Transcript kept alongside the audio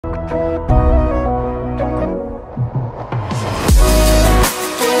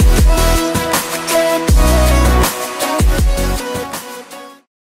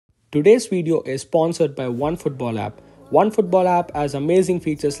Today's video is sponsored by OneFootball app. OneFootball app has amazing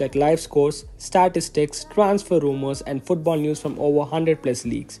features like live scores, statistics, transfer rumors, and football news from over 100 plus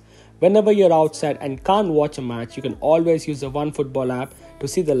leagues. Whenever you're outside and can't watch a match, you can always use the OneFootball app to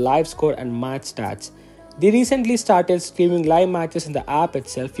see the live score and match stats. They recently started streaming live matches in the app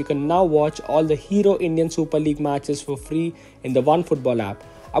itself. You can now watch all the Hero Indian Super League matches for free in the OneFootball app.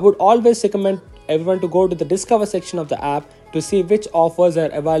 I would always recommend everyone to go to the Discover section of the app to see which offers are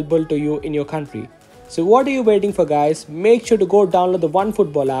available to you in your country. So what are you waiting for, guys? Make sure to go download the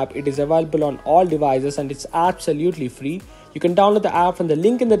OneFootball app. It is available on all devices and it's absolutely free. You can download the app from the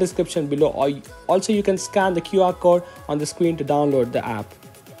link in the description below, or also you can scan the QR code on the screen to download the app.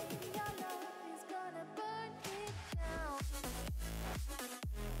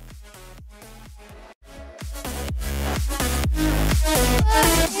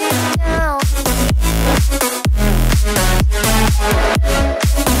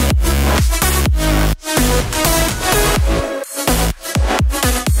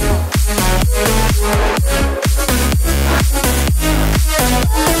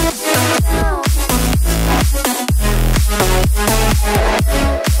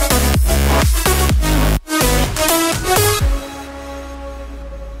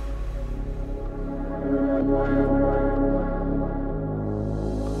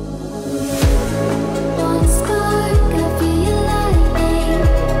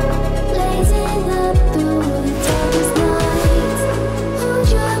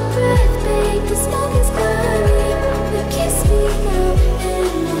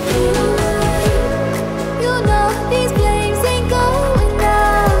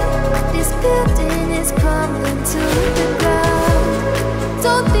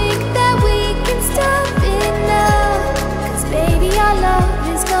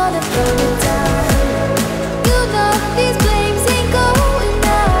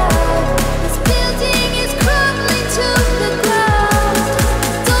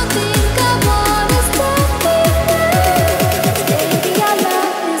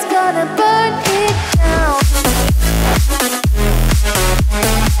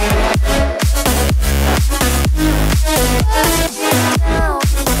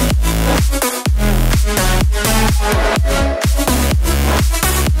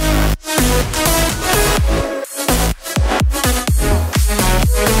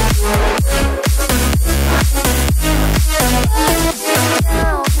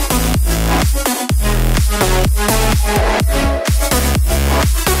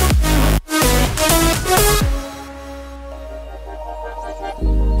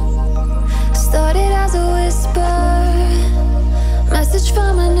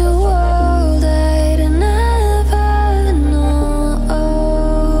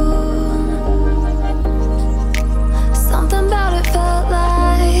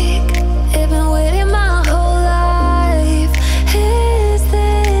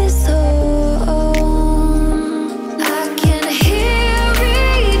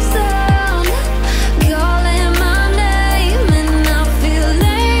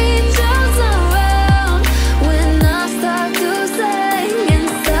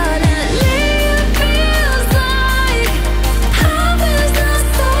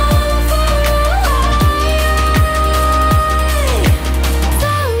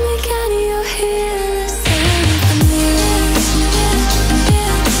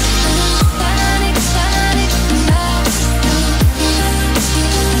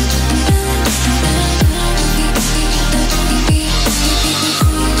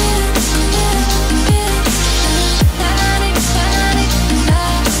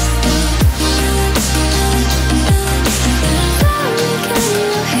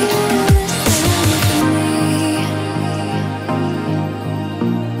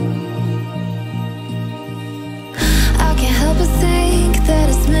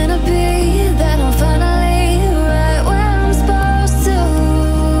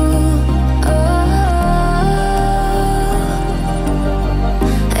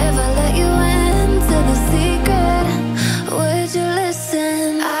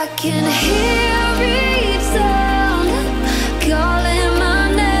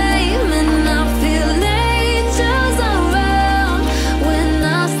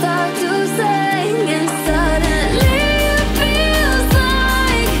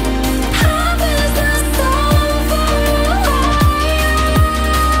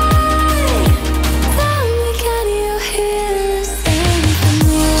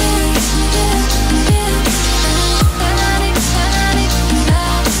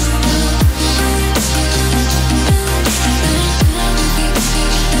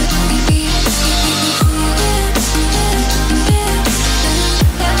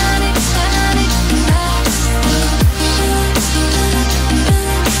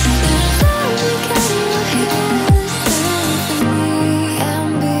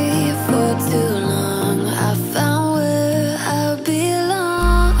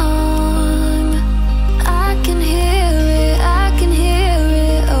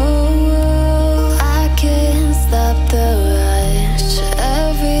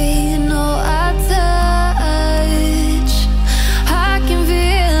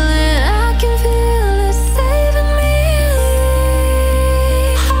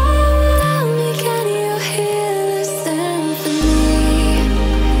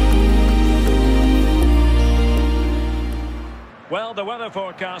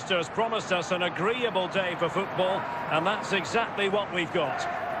 forecasters promised us an agreeable day for football, and that's exactly what we've got.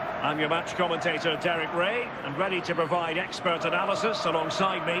 I'm your match commentator, Derek Ray, and ready to provide expert analysis.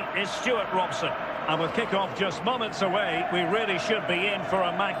 Alongside me is Stuart Robson. And with kick-off just moments away, we really should be in for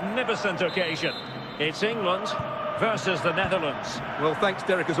a magnificent occasion. It's England versus the Netherlands. Well, thanks,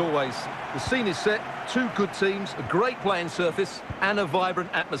 Derek, as always. The scene is set, two good teams, a great playing surface, and a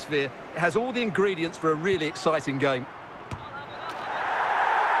vibrant atmosphere. It has all the ingredients for a really exciting game.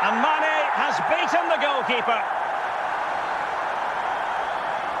 And Mane has beaten the goalkeeper.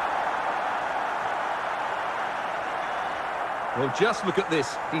 Well, just look at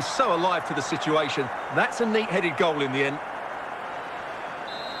this. He's so alive to the situation. That's a neat-headed goal in the end.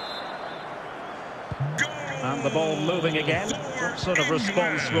 And the ball moving again. What sort of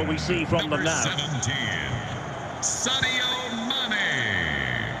response will we see from them now? 17, Sadio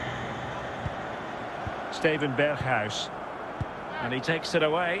Mane. Steven Berghuis. And he takes it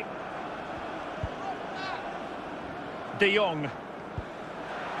away. De Jong.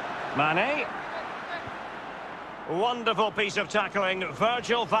 Mane. Wonderful piece of tackling,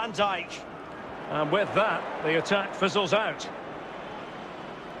 Virgil van Dijk. And with that, the attack fizzles out.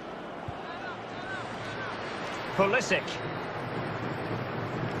 Pulisic.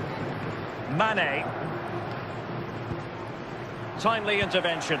 Mane. Timely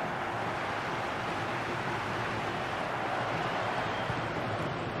intervention.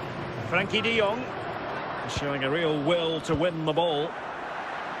 Frankie de Jong. Showing a real will to win the ball.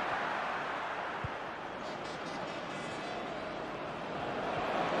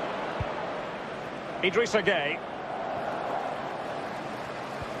 Idrissa Gueye.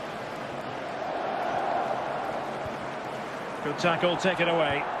 Good tackle, take it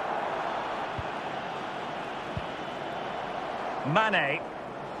away. Mane.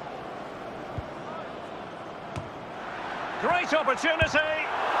 Great opportunity.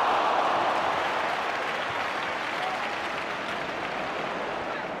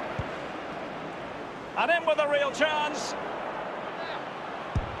 And in with a real chance.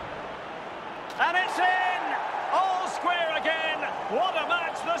 And it's in! All square again. What a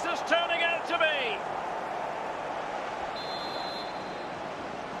match this is turning out to be.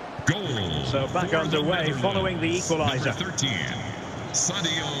 Goal. So back underway following the equaliser. Number 13,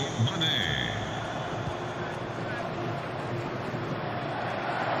 Sadio Mane.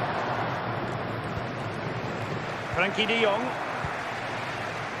 Frankie de Jong.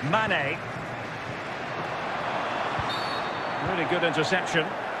 Mane. Really good interception.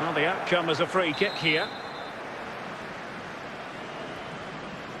 Well, the outcome is a free kick here.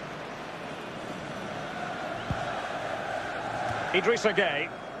 Idrissa Gueye.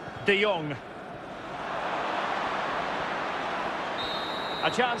 De Jong.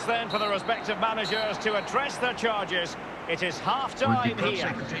 A chance then for the respective managers to address their charges. It is half-time here.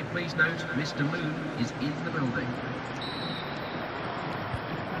 Secretary, please note, Mr. Moon is in the building.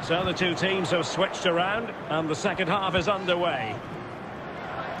 So the two teams have switched around and the second half is underway.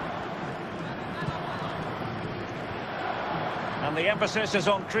 And the emphasis is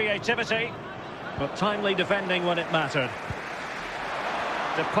on creativity, but timely defending when it mattered.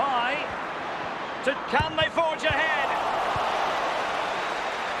 Depay. Can they forge ahead?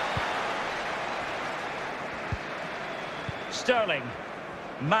 Sterling.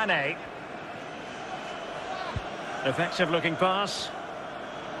 Mane. Effective looking pass.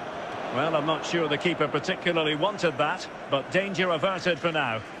 Well, I'm not sure the keeper particularly wanted that, but danger averted for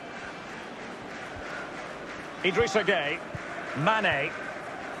now. Idrissa Gueye. Mane.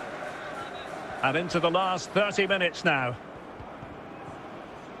 And into the last 30 minutes now.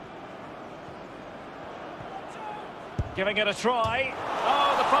 Giving it a try.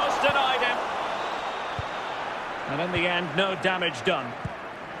 Oh, the post denied him. And in the end, no damage done.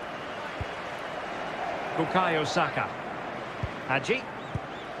 Bukayo Saka. Hadji.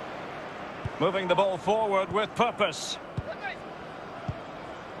 Moving the ball forward with purpose.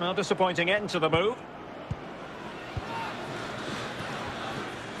 Well, disappointing end to the move.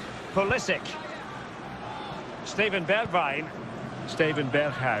 Pulisic. Steven Bergwijn. Steven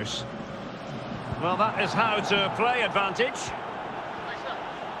Berghuis. Well, that is how to play advantage.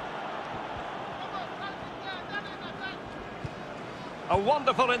 A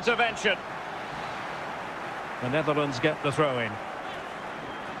wonderful intervention. The Netherlands get the throw-in.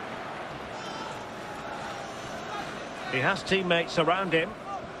 He has teammates around him.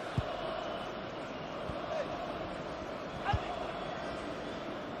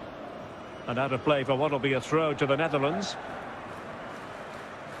 And out of play for what will be a throw to the Netherlands.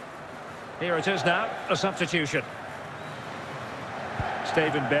 Here it is now, a substitution.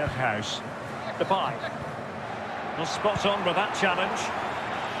 Steven Berghuis. Depay. Well, spot on with that challenge.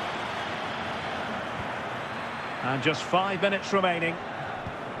 And just 5 minutes remaining.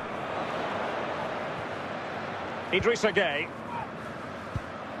 Idrissa Gueye.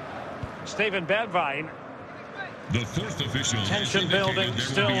 Steven Bergwijn. The fourth official. Tension building,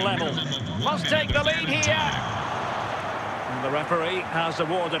 still level. Must take the lead here. And the referee has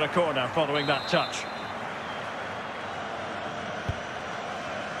awarded a corner following that touch.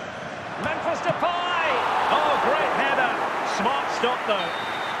 Memphis Depay. Oh, great header. Smart stop though.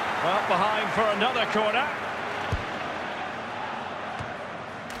 Well, behind for another corner.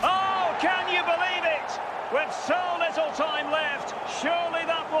 Oh, can you believe it? With so little time left, surely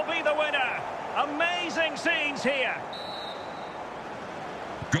that will be the winner. Amazing scenes here.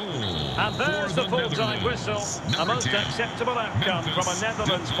 Goal. And there's the full-time whistle. A most acceptable outcome from a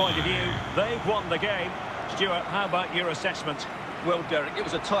Netherlands point of view. They've won the game. Stuart, how about your assessment? Well, Derek, it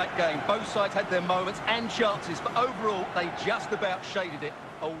was a tight game. Both sides had their moments and chances, but overall, they just about shaded it.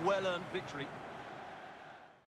 A well-earned victory.